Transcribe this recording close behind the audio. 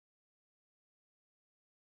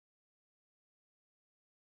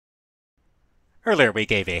Earlier we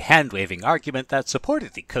gave a hand-waving argument that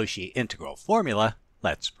supported the Cauchy integral formula.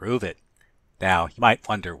 Let's prove it. Now, you might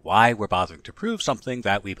wonder why we're bothering to prove something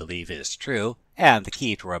that we believe is true, and the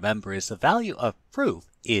key to remember is the value of proof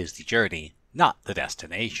is the journey, not the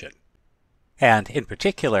destination. And in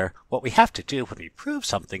particular, what we have to do when we prove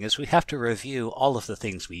something is we have to review all of the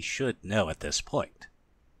things we should know at this point.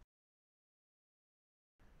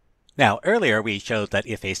 Now, earlier we showed that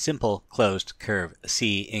if a simple closed curve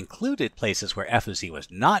C included places where f of z was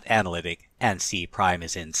not analytic and C prime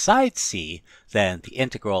is inside C, then the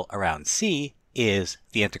integral around C is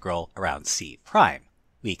the integral around C prime.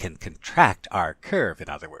 We can contract our curve, in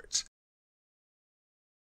other words.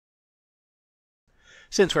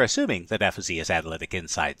 Since we're assuming that f of z is analytic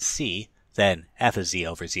inside C, then f of z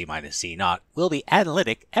over z minus z naught will be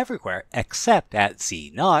analytic everywhere except at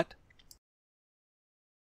z naught.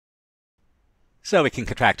 So we can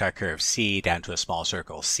contract our curve C down to a small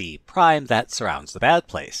circle C prime that surrounds the bad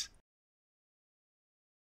place.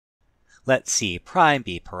 Let C prime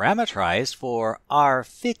be parameterized for r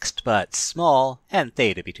fixed but small and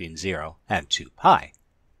theta between 0 and 2 pi.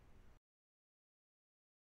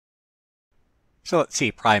 So let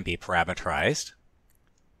C prime be parameterized,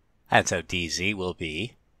 and so dz will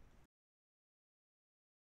be,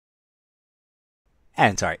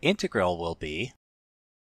 and our integral will be,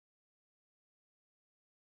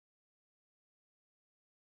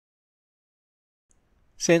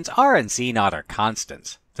 since r and z naught are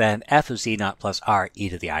constants, then f of z naught plus r e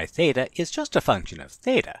to the I theta is just a function of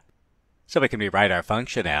theta. So we can rewrite our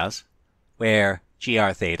function as where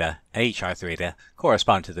gr theta and hr theta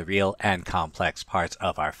correspond to the real and complex parts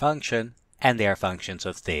of our function, and they are functions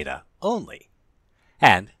of theta only.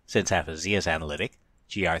 And since f of z is analytic,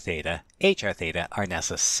 gr theta, hr theta are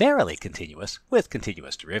necessarily continuous with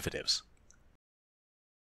continuous derivatives.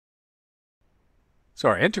 So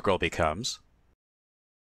our integral becomes,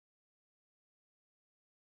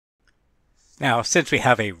 now, since we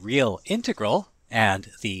have a real integral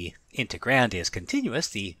and the integrand is continuous,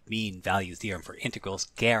 the mean value theorem for integrals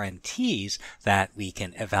guarantees that we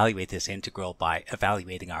can evaluate this integral by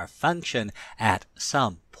evaluating our function at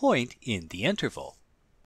some point in the interval.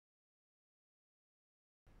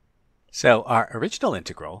 So our original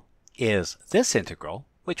integral is this integral,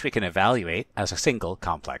 which we can evaluate as a single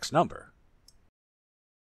complex number.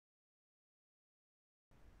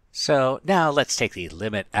 So now let's take the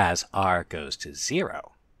limit as r goes to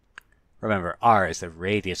 0. Remember, r is the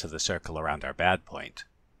radius of the circle around our bad point.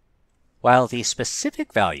 While the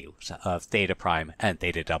specific values of theta prime and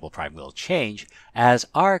theta double prime will change, as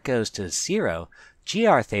r goes to 0,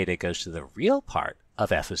 gr theta goes to the real part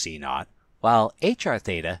of f of z naught, while hr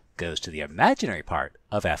theta goes to the imaginary part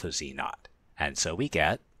of f of z naught. And so we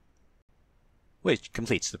get, which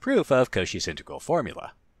completes the proof of Cauchy's integral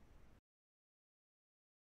formula.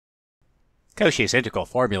 Cauchy's integral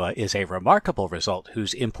formula is a remarkable result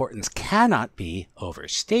whose importance cannot be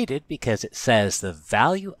overstated because it says the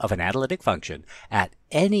value of an analytic function at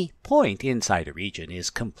any point inside a region is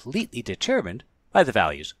completely determined by the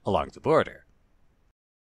values along the border.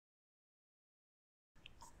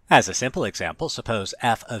 As a simple example, suppose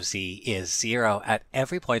f of z is 0 at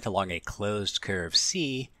every point along a closed curve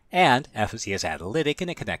C, and f of z is analytic in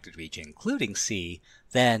a connected region including C,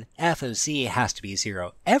 then f of z has to be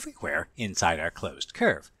 0 everywhere inside our closed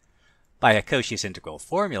curve. By a Cauchy's integral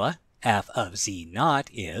formula, f of z naught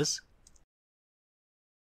is,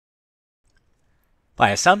 by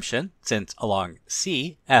assumption, since along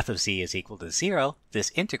C f of z is equal to 0,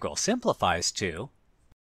 this integral simplifies to,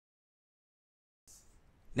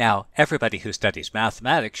 now everybody who studies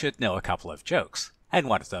mathematics should know a couple of jokes, and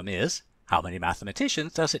one of them is, how many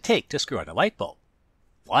mathematicians does it take to screw on a light bulb?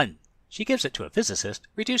 1. She gives it to a physicist,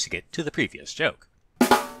 reducing it to the previous joke.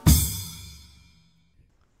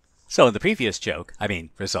 So in the previous joke,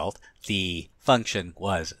 result, the function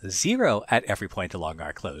was 0 at every point along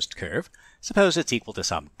our closed curve. Suppose it's equal to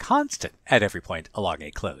some constant at every point along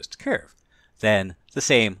a closed curve. Then the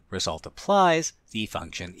same result applies. The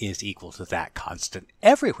function is equal to that constant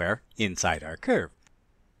everywhere inside our curve.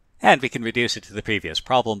 And we can reduce it to the previous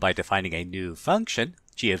problem by defining a new function.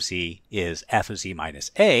 G of z is f of z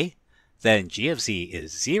minus a. Then g of z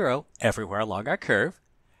is 0 everywhere along our curve.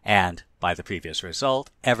 And by the previous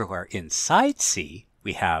result, everywhere inside C,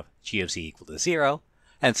 we have g of z equal to 0.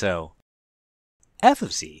 And so f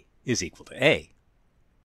of z is equal to a.